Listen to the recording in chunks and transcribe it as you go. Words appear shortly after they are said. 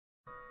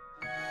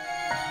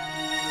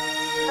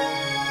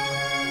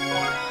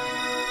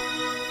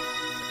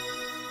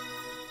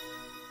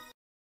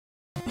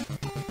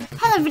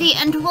everybody,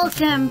 and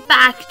welcome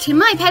back to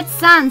My Pet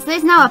Sans.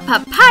 There's now a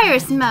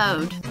Papyrus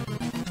mode.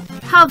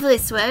 Hopefully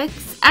this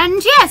works.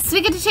 And yes,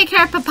 we get to take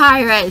care of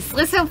Papyrus.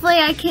 Let's hopefully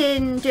I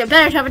can do a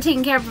better job of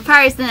taking care of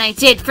Papyrus than I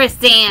did for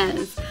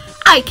Sans.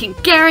 I can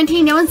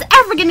guarantee no one's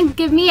ever gonna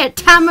give me a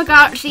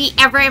tamagotchi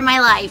ever in my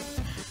life.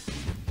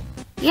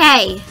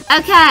 Yay.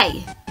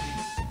 Okay.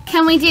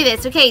 Can we do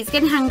this? Okay, he's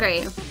getting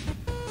hungry.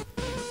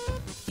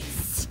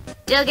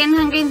 Still getting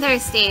hungry and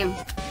thirsty.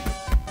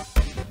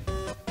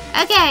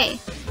 Okay.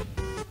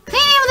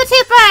 Cleaning with a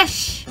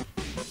toothbrush!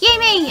 Yay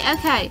me!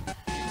 Okay.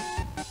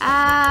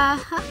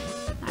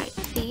 Alright,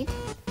 feed.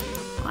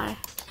 Water.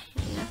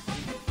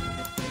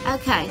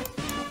 Okay.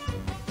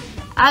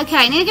 Okay,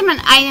 I need to give him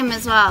an item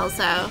as well,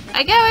 so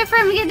I go away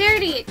from him to get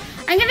dirty.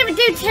 I'm gonna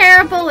do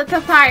terrible with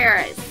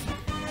Papyrus.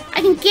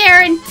 I can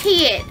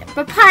guarantee it.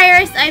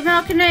 Papyrus, I'm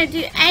not gonna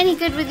do any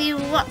good with you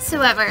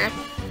whatsoever.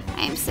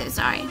 I am so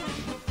sorry.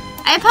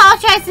 I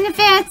apologize in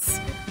advance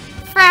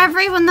for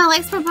everyone that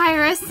likes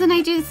Papyrus, and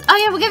I do. Oh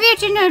yeah, we'll give you a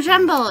Junior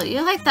Jumble.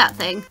 You like that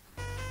thing?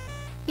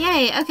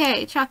 Yay.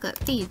 Okay, chocolate.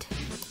 Feed.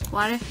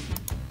 Water.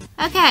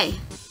 Okay,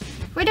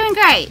 we're doing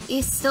great.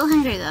 He's still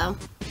hungry though.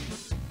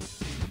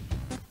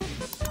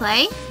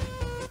 Play.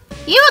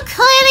 You have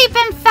clearly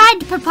been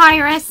fed,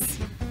 Papyrus.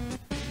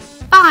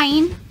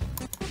 Fine.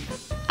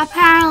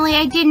 Apparently,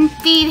 I didn't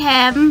feed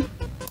him.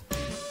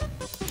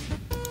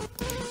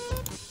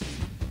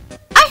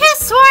 I could have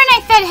sworn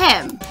I fed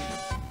him.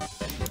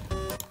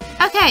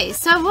 Okay,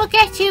 so we'll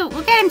get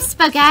him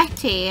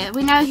spaghetti.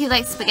 We know he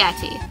likes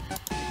spaghetti.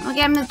 We'll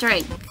get him a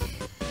drink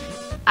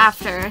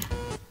after.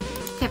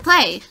 Okay,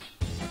 play.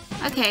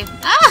 Okay.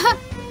 Ah!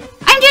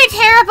 I'm doing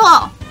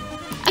terrible!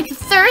 I'm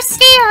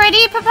thirsty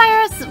already,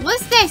 Papyrus?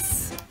 What's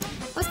this?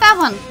 What's that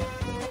one?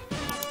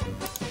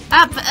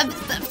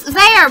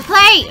 There,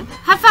 play!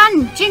 Have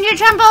fun! Junior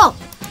Jumble!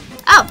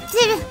 Oh!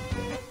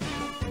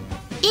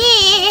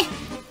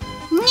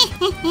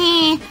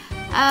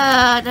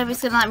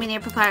 Nobody's gonna let me near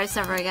Papyrus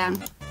ever again.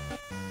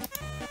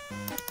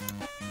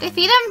 Did I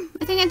feed him?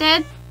 I think I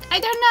did. I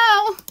don't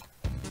know.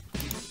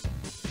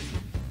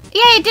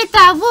 Yeah, I did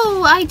that.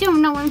 Woo! I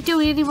don't know what I'm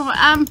doing anymore.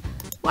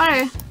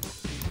 Water.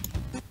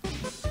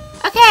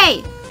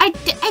 Okay. I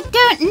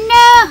don't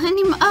know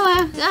anymore.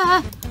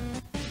 Oh,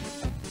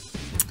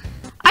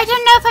 I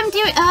don't know if I'm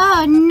doing.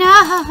 Oh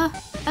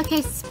no.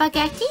 Okay,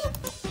 spaghetti.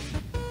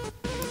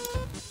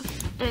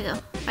 There we go.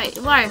 Right,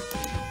 water.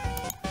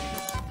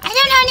 I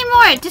don't know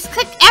anymore. Just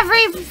click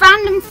every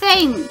random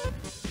thing.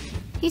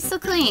 He's so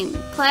clean.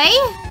 Play?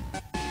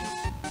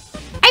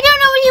 I don't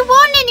know what you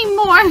want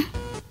anymore.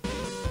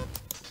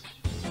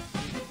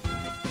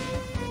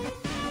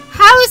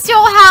 How is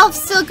your health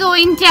still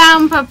going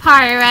down,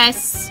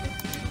 Papyrus?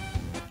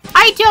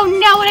 I don't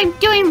know what I'm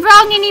doing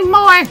wrong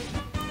anymore.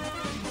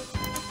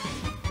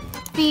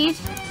 Feed.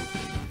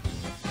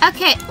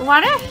 Okay,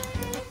 water?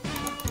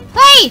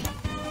 Play!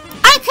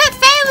 I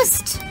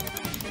confused!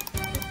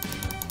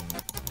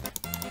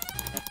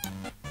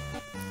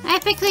 I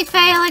epically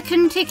fail. I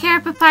couldn't take care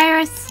of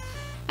Papyrus.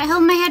 I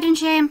hold my head in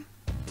shame.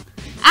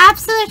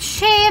 Absolute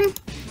shame.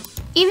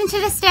 Even to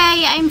this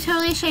day, I am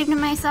totally ashamed of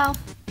myself.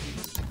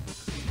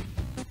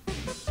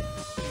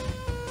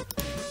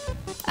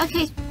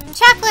 Okay,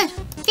 chocolate.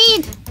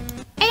 Feed.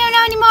 I don't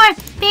know anymore.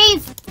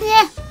 Bathe.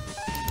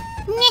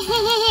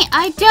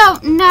 I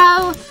don't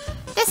know.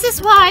 This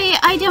is why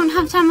I don't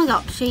have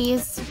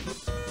tamagotchis.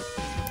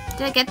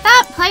 Did I get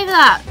that? Play with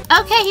that.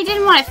 Okay, he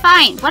didn't want it.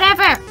 Fine.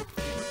 Whatever.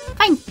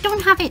 Fine.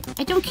 Don't have it.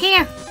 I don't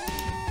care.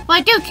 Well,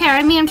 I do care.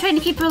 I mean, I'm trying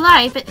to keep her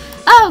alive, but...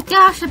 Oh,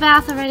 gosh, a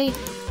bath already.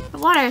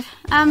 Water.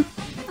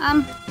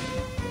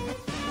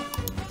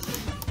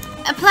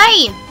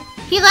 Play.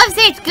 He loves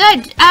it.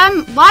 Good.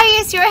 Why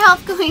is your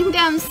health going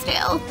down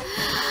still?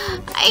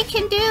 I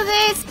can do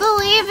this.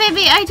 Believe in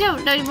me. I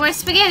don't know more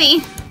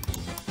spaghetti.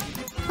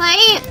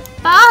 Play.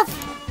 Bath.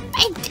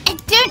 I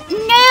don't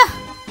know.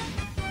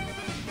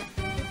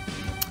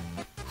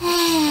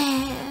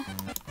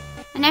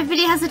 And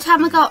everybody has a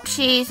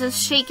Tamagotchi, so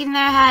shaking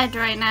their head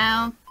right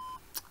now.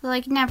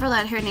 Like, never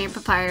let her near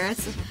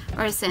Papyrus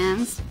or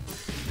Sans.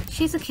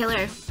 She's a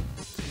killer.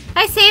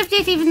 I saved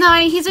it even though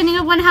he's only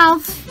at 1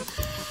 health.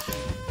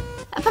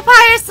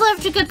 Papyrus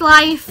lived a good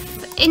life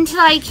until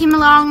I came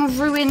along and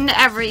ruined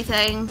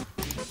everything.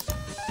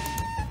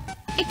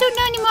 I don't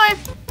know anymore.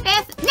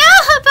 Beth. No,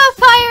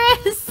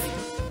 Papyrus!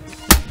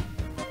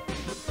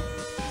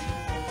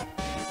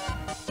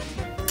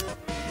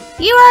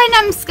 You are a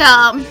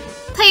numbskull.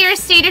 Player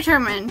stay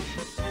determined.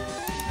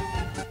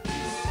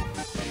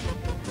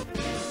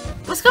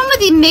 What's going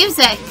with the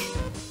music?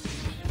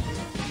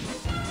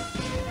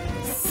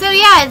 So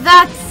yeah,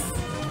 that's...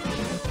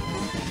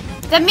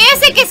 The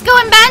music is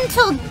going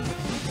mental!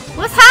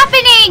 What's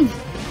happening?